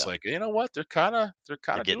 and it's yeah. like, you know what? They're kind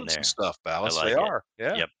They're of getting doing some there. stuff, I Balas. They like it. are,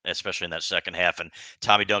 yeah, Yep, especially in that second half. And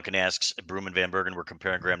Tommy Duncan asks, Broom and Van Bergen were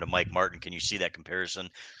comparing Graham to Mike Martin. Can you see that comparison?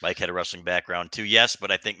 Mike had a wrestling background too. Yes,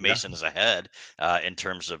 but I think yeah, Mason is ahead in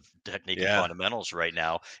terms of technique and yeah. fundamentals right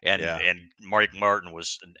now. And Yeah. Mike Martin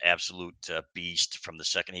was an absolute beast from the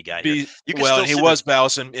second he got here. Be You can well, still and he see the was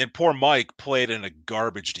Balas, and poor Mike played in a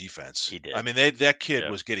garbage defense. he I did. mean, that kid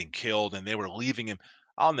Yep, was getting killed, and they were leaving him.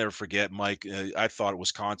 I'll never forget Mike. I thought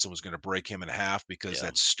Wisconsin was going to break him in half because yeah,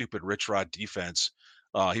 that stupid Rich Rod defense.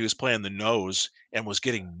 He was playing the nose and was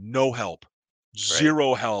getting no help, right.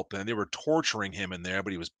 zero help, and they were torturing him in there.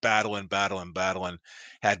 But he was battling, battling, battling.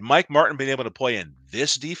 Had Mike Martin been able to play in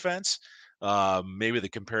this defense, maybe the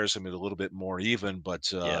comparison is a little bit more even,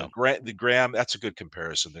 but Yeah, Graham, that's a good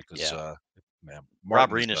comparison because yeah. man,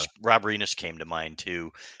 Martin is Rob Renus came to mind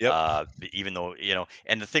too. yep. Even though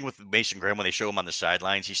and the thing with Mason Graham when they show him on the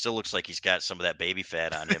sidelines, he still looks like he's got some of that baby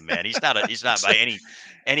fat on him. Man, he's not by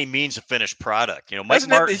any means a finished product. Mike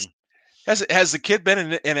Hasn't it? Martin, Has the kid been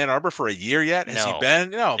in Ann Arbor for a year yet? Has he no,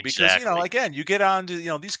 been? No, because exactly, again, you get on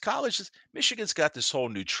to these colleges. Michigan's got this whole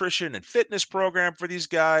nutrition and fitness program for these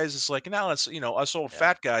guys. It's like now it's us old yeah,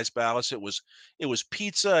 fat guys, Ballas. It was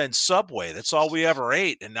pizza and Subway. That's all we ever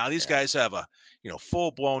ate. And now these yeah, guys have a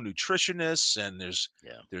full blown nutritionists, and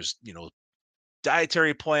yeah, there's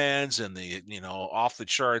dietary plans and the off the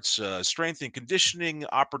charts strength and conditioning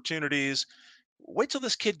opportunities. Wait till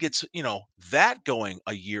this kid gets that going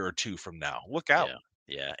a year or two from now. Look out. yeah.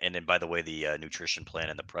 Yeah, and then by the way, the nutrition plan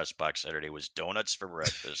in the press box Saturday was donuts for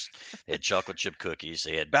breakfast. They had chocolate chip cookies.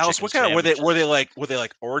 They had Balance, chicken what kind of sandwiches. were they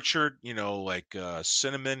like orchard, like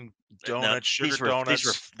cinnamon No, donuts, sugar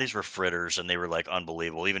donuts? these were fritters, and they were like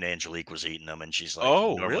unbelievable. Even Angelique was eating them, and she's like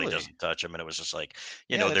Oh, normally really? doesn't touch them, and it was just like,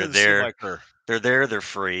 Yeah, that they're doesn't seem there, like her. they're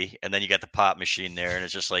free, and then you got the pop machine there, and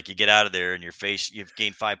it's just like you get out of there, and your face, you've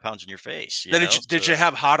gained 5 pounds in your face, Then did you So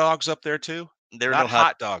have hot dogs up there too? there are no Not hot.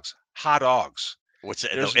 hot dogs, hot dogs. What's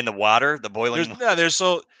it There's in the water, the there's boiling? no there's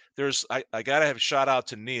so there's I gotta have a shout out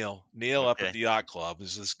to Neil. Neil up at Okay, the yacht club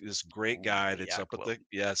is this great ooh, guy the that's yacht up at club. the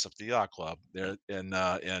yes, up at the yacht club Yep, there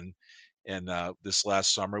and this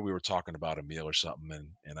last summer we were talking about a meal or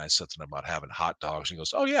something and I said something about having hot dogs. And he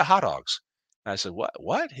goes, "Oh yeah, hot dogs." And I said,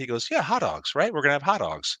 "What?" He goes, "Yeah, hot dogs, right? We're gonna have hot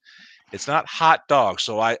dogs. It's not hot dogs."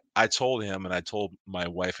 So I told him and I told my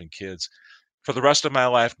wife and kids for the rest of my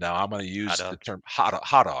life now, I'm going to hot use the dogs. term hot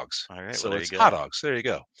dogs. All right, well So there you it's hot go. dogs. There you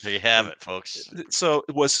go. There you have And it, folks. so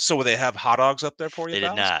will they have hot dogs up there for you, They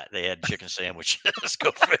did Ballas? not. They had chicken sandwiches.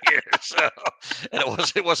 Go figure. So, and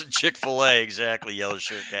it wasn't Chick-fil-A exactly. Yellow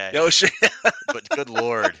shirt guy. Yo, shit. But good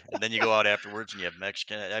lord, and then you go out afterwards and you have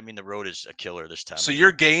Mexican. I mean, the road is a killer this time So of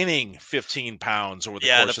you're year. gaining 15 pounds over the Yeah,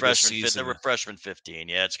 course of this the season. freshman 15.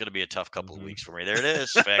 Yeah, it's going to be a tough couple of Mhm. weeks for me. There it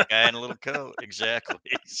is, fat guy in a little coat. Exactly.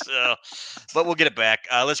 So, but we'll get it back.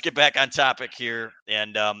 Let's get back on topic here.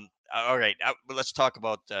 And all right, let's talk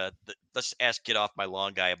about. Let's ask get off my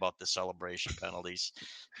lawn guy about the celebration penalties,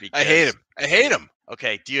 I hate because him. I hate him.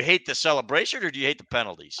 okay, do you hate the celebration or do you hate the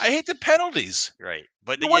penalties? I hate the penalties. Right,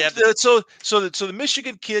 but What yeah, so the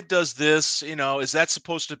Michigan kid does this, is that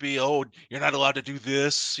supposed to be, oh, you're not allowed to do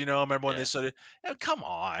this, remember when they yeah, said it? Come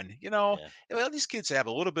on, yeah, well, these kids have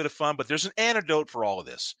a little bit of fun, but there's an antidote for all of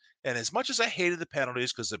this. And as much as I hated the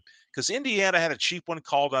penalties because Indiana had a cheap one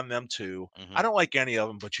called on them too, I hmm don't like any of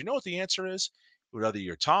them, but you know what the answer is? Whether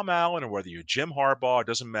you're Tom Allen or whether you're Jim Harbaugh, it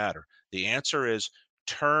doesn't matter. The answer is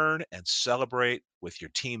turn and celebrate with your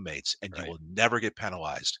teammates and you right, will never get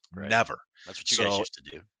penalized. right. Never. That's what you guys So used to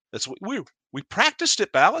do, that's what we practiced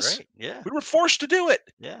it, Ballas. right? Yeah, We were forced to do it.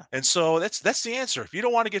 yeah, And so that's the answer. If you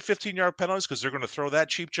don't want to get 15-yard penalties because they're going to throw that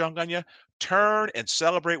cheap junk on you, yep. turn and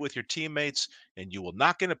celebrate with your teammates, and you will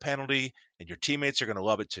not get a penalty, and your teammates are going to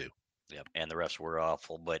love it too. Yep, and the refs were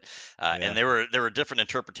awful, but and Yeah. there were different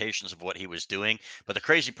interpretations of what he was doing. But the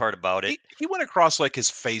crazy part about it, He went across like his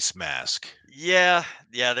face mask. yeah,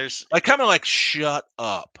 yeah, there's Like kind of like shut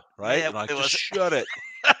up, right? yeah, And like it just was shut it.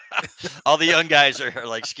 all the young guys are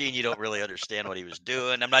like Skene. You don't really understand what he was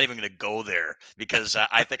doing. I'm not even going to go there because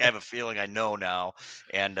I think I have a feeling I know now,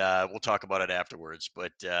 and we'll talk about it afterwards.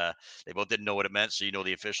 But they both didn't know what it meant, so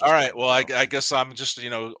the All officials right. didn't Well, I, know. I guess I'm just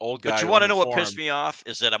old But guy you want to know what pissed uninformed. me off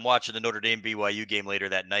is that I'm watching the Notre Dame BYU game later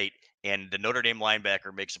that night, and the Notre Dame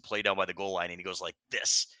linebacker makes a play down by the goal line, and he goes like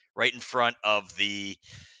this right in front of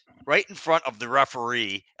right in front of the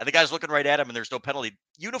referee, and the guy's looking right at him, and there's no penalty.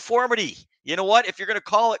 Uniformity. You know what? If you're going to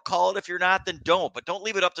call it, call it. If you're not, then don't. But don't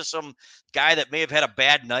leave it up to some guy that may have had a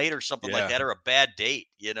bad night or something like Yeah. that, or a bad date.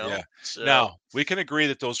 You know. Yeah. So, Now, we can agree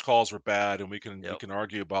that those calls were bad, and we yep. can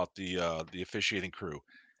argue about the officiating crew.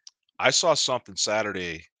 I saw something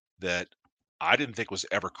Saturday that I didn't think was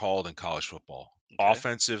ever called in college football. Okay.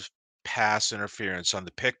 Offensive pass interference on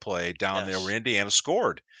the pick play down there where Yes. Indiana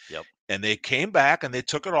scored. Yep. And they came back and they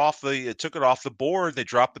took it off the board. They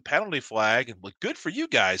dropped the penalty flag, and look, good for you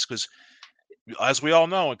guys, because as we all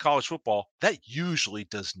know in college football, that usually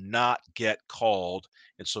does not get called.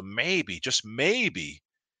 And so maybe, just maybe,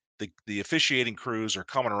 the officiating crews are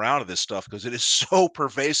coming around to this stuff because it is so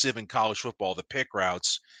pervasive in college football, the pick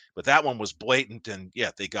routes. But that one was blatant, and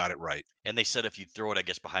yeah, they got it right. And they said if you throw it, I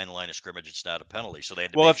guess behind the line of scrimmage, it's not a penalty. So they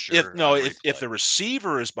had to Well, make if sure no, on if replay. the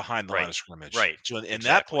receiver is behind the line Right. of scrimmage, Right. so in that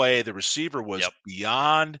Exactly. play, the receiver was Yep.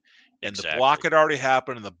 beyond, and the block Exactly. had already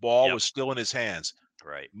happened, and the ball Yep. was still in his hands.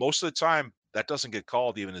 Right. Most of the time, that doesn't get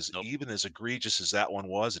called, Nope. even as egregious as that one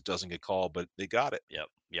was. It doesn't get called, but they got it. Yep,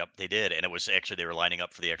 yep, they did, and it was actually they were lining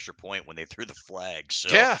up for the extra point when they threw the flag. So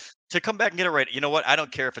Yeah, to come back and get it right, you know what? I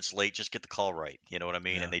don't care if it's late, just get the call right. You know what I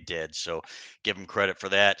mean? yeah, And they did. So give them credit for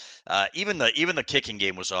that. Even the kicking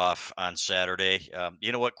game was off on Saturday.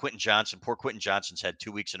 You know what? Poor Quentin Johnson's had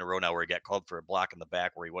 2 weeks in a row now where he got called for a block in the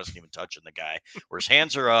back where he wasn't even touching the guy, where his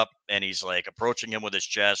hands are up and he's like approaching him with his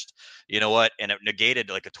chest. You know what? And it negated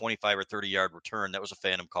like a 25 or 30-yard return. That was a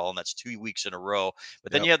phantom call, and that's 2 weeks in a row.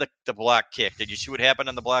 But then yep. you had the block kick. Did you see what happened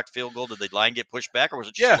on the block field goal? Did the line get pushed back, or was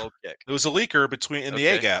it just a Yeah, low kick? it was a leaker between in the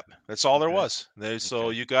A Okay. gap. That's all there Okay. was. So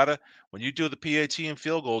Okay. you gotta when you do the PAT and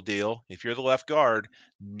field goal deal, if you're the left guard,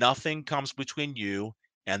 nothing comes between you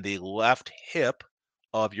and the left hip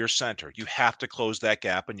of your center. You have to close that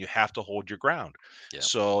gap and you have to hold your ground. Yeah.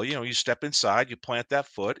 So, you step inside, you plant that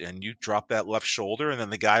foot, and you drop that left shoulder, and then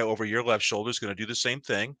the guy over your left shoulder is going to do the same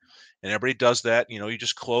thing. And everybody does that. You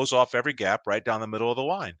just close off every gap right down the middle of the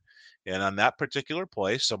line. And on that particular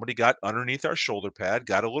play, somebody got underneath our shoulder pad,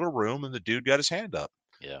 got a little room, and the dude got his hand up.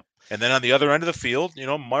 Yeah. And then on the other end of the field,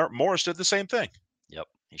 Morris did the same thing. Yep.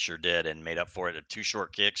 He sure did, and made up for it. Two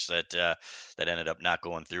short kicks that ended up not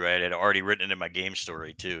going through. I had already written it in my game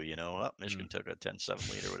story too. Mm. Michigan took a 10-7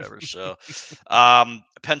 lead or whatever. So,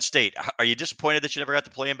 Penn State. Are you disappointed that you never got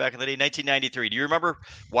to play him back in the day, 1993? Do you remember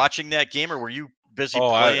watching that game, or were you busy Oh,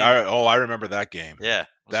 playing? I remember that game. Yeah, it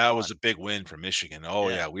was That fun. was a big win for Michigan. Oh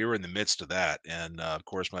Yeah. yeah, we were in the midst of that, and of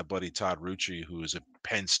course, my buddy Todd Rucci, who is a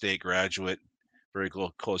Penn State graduate, very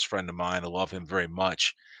close friend of mine. I love him very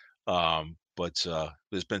much. But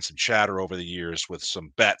there's been some chatter over the years with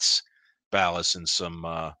some bets, Balas, and some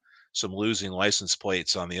losing license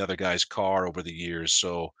plates on the other guy's car over the years.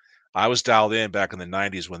 So I was dialed in back in the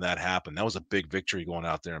 '90s when that happened. That was a big victory going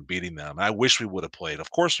out there and beating them. And I wish we would have played.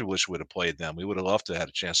 Of course, we wish we would have played them. We would have loved to have had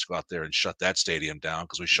a chance to go out there and shut that stadium down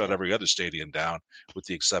because we shut Yep. every other stadium down with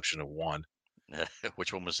the exception of one.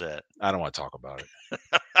 Which one was that? I don't want to talk about it.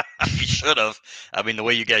 You should have. I mean, the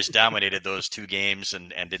way you guys dominated those two games and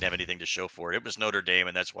didn't have anything to show for it. It was Notre Dame,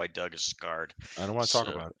 and that's why Doug is scarred. I don't want to talk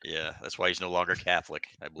So, about it. yeah, that's why he's no longer Catholic,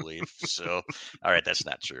 I believe. So, all right, that's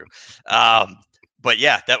not true. Um, but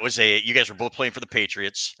yeah, you guys were both playing for the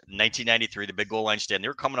Patriots. 1993, the big goal line stand. They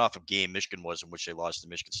were coming off a game Michigan was in which they lost to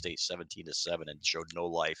Michigan State 17-7 and showed no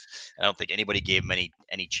life. I don't think anybody gave them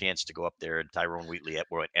any chance to go up there. And Tyrone Wheatley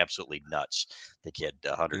went absolutely nuts. I think he had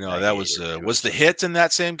That 198 or two or was the something. hit in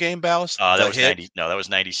that same game, Ballas? That The was hit? 90. No, that was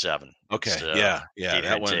 97. Okay, It's yeah, yeah,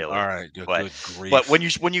 that Adrian one. All Taylor. right, But good but grief.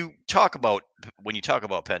 when you talk about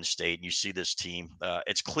Penn State and you see this team,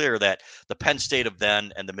 it's clear that the Penn State of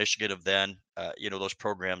then and the Michigan of then, those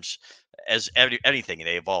programs, as anything,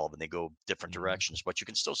 they evolve and they go different Mhm. directions. But you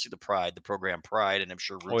can still see the pride, the program pride, and I'm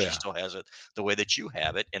sure Oh Rucci yeah, still has it the way that you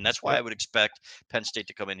have it, and that's why yep. I would expect Penn State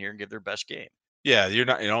to come in here and give their best game. Yeah, you're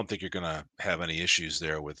not. I don't think you're gonna have any issues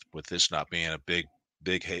there with this not being a big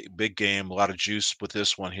game. A lot of juice with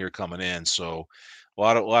this one here coming in. So a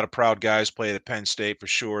lot of proud guys played at Penn State for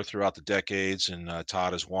sure throughout the decades, and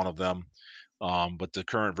Todd is one of them. But the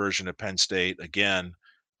current version of Penn State, again,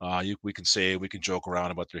 we can joke around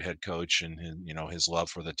about their head coach and his love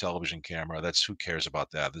for the television camera. That's who cares about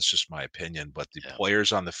that. That's just my opinion. But the Yeah,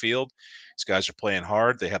 players on the field, these guys are playing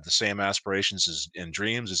hard. They have the same aspirations and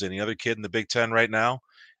dreams as any other kid in the Big Ten right now,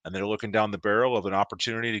 and they're looking down the barrel of an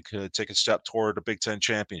opportunity to take a step toward a Big Ten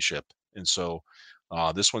championship. And so.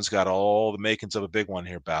 This one's got all the makings of a big one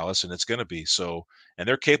here, Ballas, and it's going to be so. And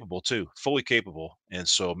they're capable too, fully capable. And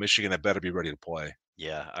so Michigan had better be ready to play.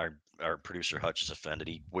 Yeah, our producer Hutch is offended.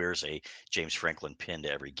 He wears a James Franklin pin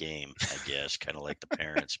to every game, I guess, kind of like the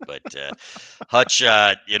parents. But Hutch,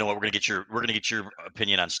 you know what? We're gonna get your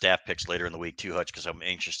opinion on staff picks later in the week too, Hutch, because I'm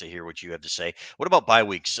anxious to hear what you have to say. What about bye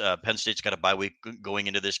weeks? Penn State's got a bye week going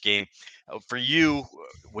into this game. For you,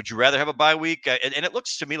 would you rather have a bye week? And it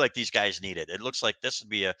looks to me like these guys need it. It looks like this would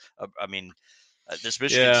be I mean, this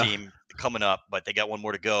Michigan Yeah. team coming up, but they got one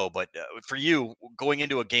more to go. But for you, going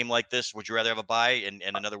into a game like this, would you rather have a bye and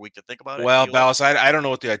another week to think about it? Well, Feel like, Balas, I don't know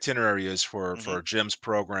what the itinerary is for hmm Jim's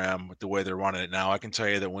program with the way they're running it now. I can tell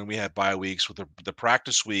you that when we had bye weeks, with the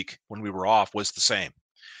practice week when we were off was the same.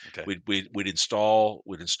 okay, We'd install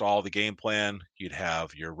the game plan. You'd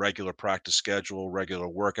have your regular practice schedule, regular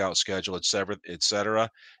workout schedule, et cetera.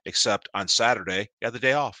 Except on Saturday, you had the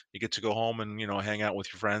day off. You get to go home and hang out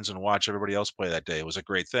with your friends and watch everybody else play that day. It was a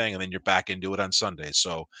great thing, and then you're back into it on Sunday.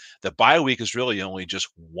 So the bye week is really only just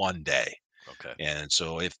one day. okay, And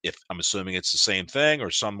so if I'm assuming it's the same thing or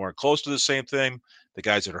somewhere close to the same thing, the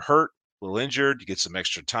guys that are hurt, a little injured, you get some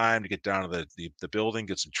extra time to get down to the building,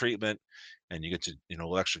 get some treatment, and you get to, a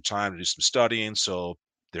little extra time to do some studying. So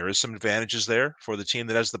there is some advantages there for the team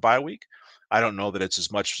that has the bye week. I don't know that it's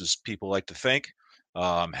as much as people like to think.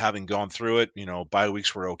 Having gone through it, bye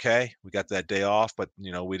weeks were okay. We got that day off, but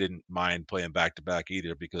we didn't mind playing back to back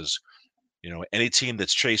either because any team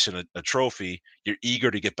that's chasing a trophy, you're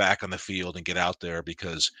eager to get back on the field and get out there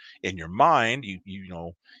because in your mind,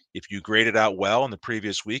 if you graded out well in the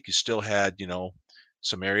previous week, you still had,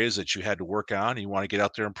 some areas that you had to work on. And you want to get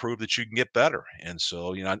out there and prove that you can get better. And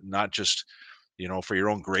so, not just, for your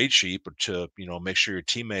own grade sheet, but to, make sure your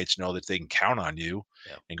teammates know that they can count on you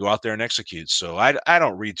yeah. and go out there and execute. So I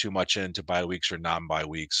don't read too much into bye weeks or non-bye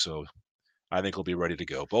weeks. So I think we'll be ready to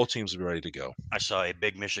go. Both teams will be ready to go. I saw a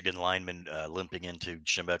big Michigan lineman limping into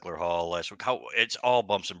Schembechler Hall last week. How it's all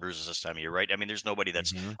bumps and bruises this time of year, right? I mean, there's nobody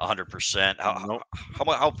that's Mhm. 100%. Nope.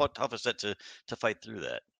 How tough is that to fight through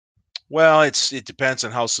that? Well, it depends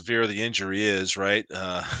on how severe the injury is, right?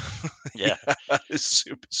 Yeah, Yeah, it's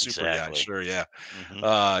super, yeah, exactly. sure, yeah. hmm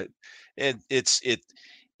Uh, and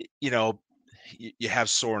you know, you have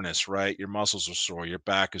soreness, right? Your muscles are sore, your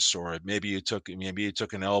back is sore. Maybe you took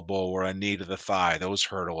an elbow or a knee to the thigh. Those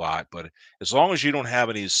hurt a lot, but as long as you don't have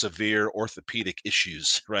any severe orthopedic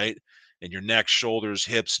issues, right? In your neck, shoulders,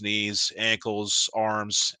 hips, knees, ankles,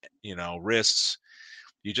 arms, wrists,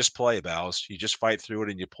 you just play, Balas. You just fight through it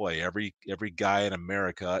and you play. Every guy in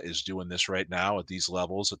America is doing this right now at these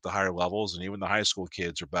levels, at the higher levels, and even the high school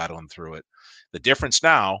kids are battling through it. The difference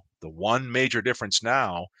now, the one major difference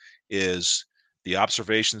now, is the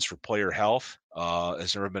observations for player health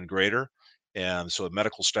has never been greater. And so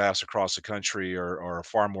medical staffs across the country are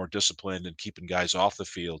far more disciplined in keeping guys off the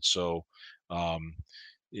field. So um,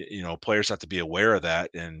 players have to be aware of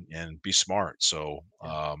that and be smart. So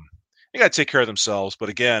Yeah, they got to take care of themselves. But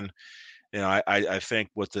again, I think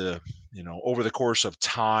with over the course of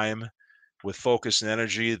time, with focus and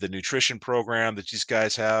energy, the nutrition program that these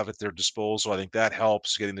guys have at their disposal, I think that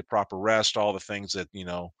helps getting the proper rest, all the things that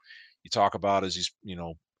you talk about as these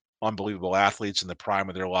unbelievable athletes in the prime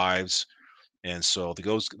of their lives. And so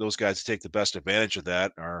those guys take the best advantage of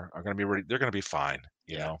that are going to be ready. They're going to be fine,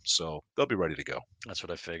 yeah. so they'll be ready to go. That's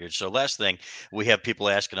what I figured. So last thing, we have people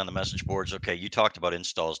asking on the message boards. Okay, you talked about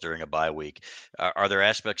installs during a bye week. Are there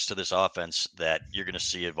aspects to this offense that you're going to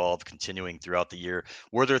see evolve continuing throughout the year?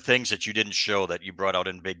 Were there things that you didn't show that you brought out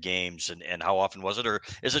in big games, and how often was it, or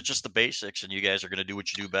is it just the basics and you guys are going to do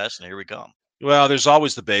what you do best, and here we come? Well, there's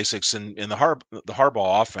always the basics, and the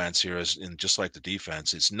Harbaugh offense here is, and just like the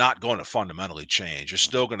defense, it's not going to fundamentally change. You're Mhm.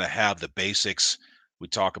 still going to have the basics. We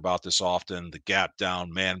talk about this often: the gap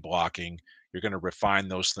down, man blocking. You're going to refine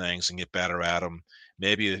those things and get better at them.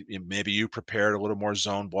 Maybe you prepared a little more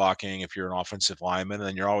zone blocking if you're an offensive lineman, and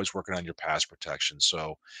then you're always working on your pass protection.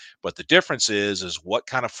 So, but the difference is what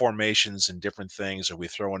kind of formations and different things are we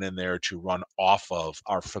throwing in there to run off of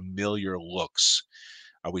our familiar looks?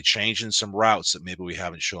 Are we changing some routes that maybe we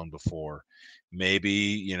haven't shown before?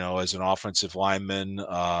 Maybe, as an offensive lineman,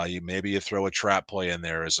 maybe you throw a trap play in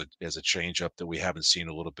there as a change up that we haven't seen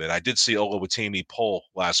a little bit. I did see Olawatimi pull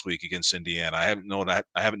last week against Indiana. I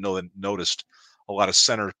haven't noticed a lot of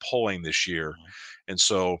center pulling this year. Mhm. And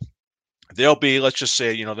so there'll be, let's just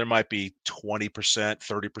say, there might be 20%,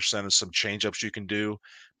 30% of some changeups you can do,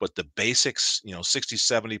 but the basics, 60,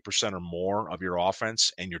 70% or more of your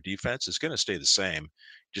offense and your defense is going to stay the same.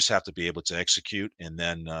 You just have to be able to execute. And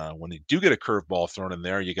then when you do get a curveball thrown in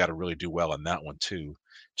there, you got to really do well on that one too,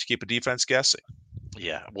 to keep a defense guessing.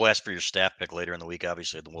 Yeah, we'll ask for your staff pick later in the week,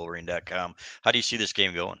 obviously at the Wolverine.com. How do you see this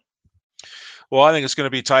game going? Well, I think it's going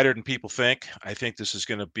to be tighter than people think. I think this is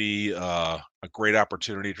going to be a great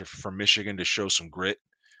opportunity for Michigan to show some grit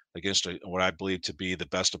against what I believe to be the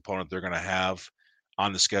best opponent they're going to have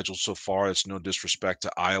on the schedule so far. It's no disrespect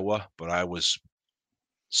to Iowa, but I was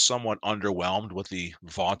somewhat underwhelmed with the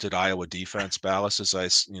vaunted Iowa defense, Balas, as I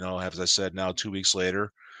said now 2 weeks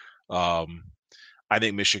later. Um, I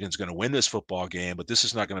think Michigan's going to win this football game, but this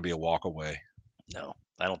is not going to be a walk away. No,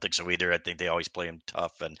 I don't think so either. I think they always play them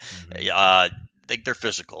tough, and Mhm. think they're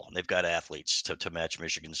physical. They've got athletes to match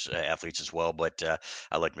Michigan's athletes as well. But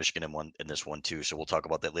I like Michigan in this one too. So we'll talk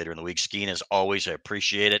about that later in the week. Skene, as always, I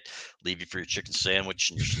appreciate it. Leave you for your chicken sandwich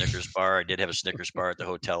and your Snickers bar. I did have a Snickers bar at the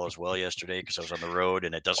hotel as well yesterday because I was on the road,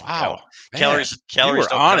 and it doesn't count. Wow, man, you Calories were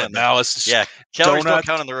don't on count it, on the Balas. yeah. Calories don't count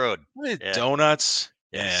Donuts, on the road. Yeah. donuts,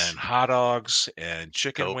 Yes. and hot dogs, and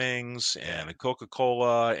chicken Coke. wings, Yeah. and a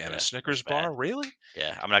Coca-Cola, and a Yeah. It was Snickers bad. bar. Really?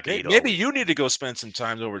 Yeah. I'm not gonna eat all Maybe week. you need to go spend some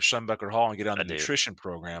time over at Schlembecker Hall and get on I the do. nutrition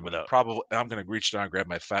program, and Without probably I'm going to reach down and grab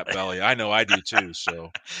my fat belly. I know I do too.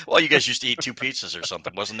 So, Well, you guys used to eat 2 pizzas or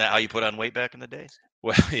something. Wasn't that how you put on weight back in the day?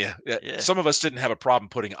 well, yeah. Yeah, Some of us didn't have a problem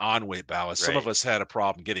putting on weight, Ballast. Some of right. us had a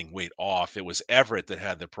problem getting weight off. It was Everett that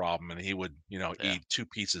had the problem, and he would, Yeah. eat two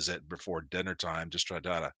pizzas before dinner time, just try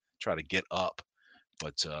to get up.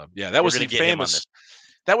 But yeah, that We're was gonna the get him on famous. this.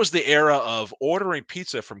 That was the era of ordering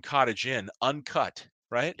pizza from Cottage Inn uncut,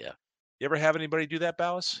 right? Yeah. You ever have anybody do that,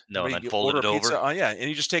 Ballas? No, and Anybody then folded order it a over? pizza? Oh, yeah, and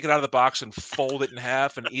you just take it out of the box and fold it in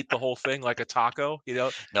half and eat the whole thing like a taco.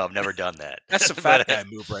 No, I've never done that. That's a fat But guy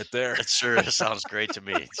move right there. it sure sounds great to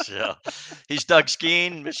me. So, he's Doug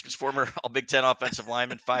Skene, Michigan's former All Big Ten offensive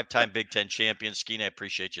lineman, 5-time Big Ten champion. Skene, I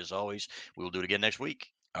appreciate you as always. We will do it again next week.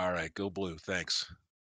 All right, go blue. Thanks.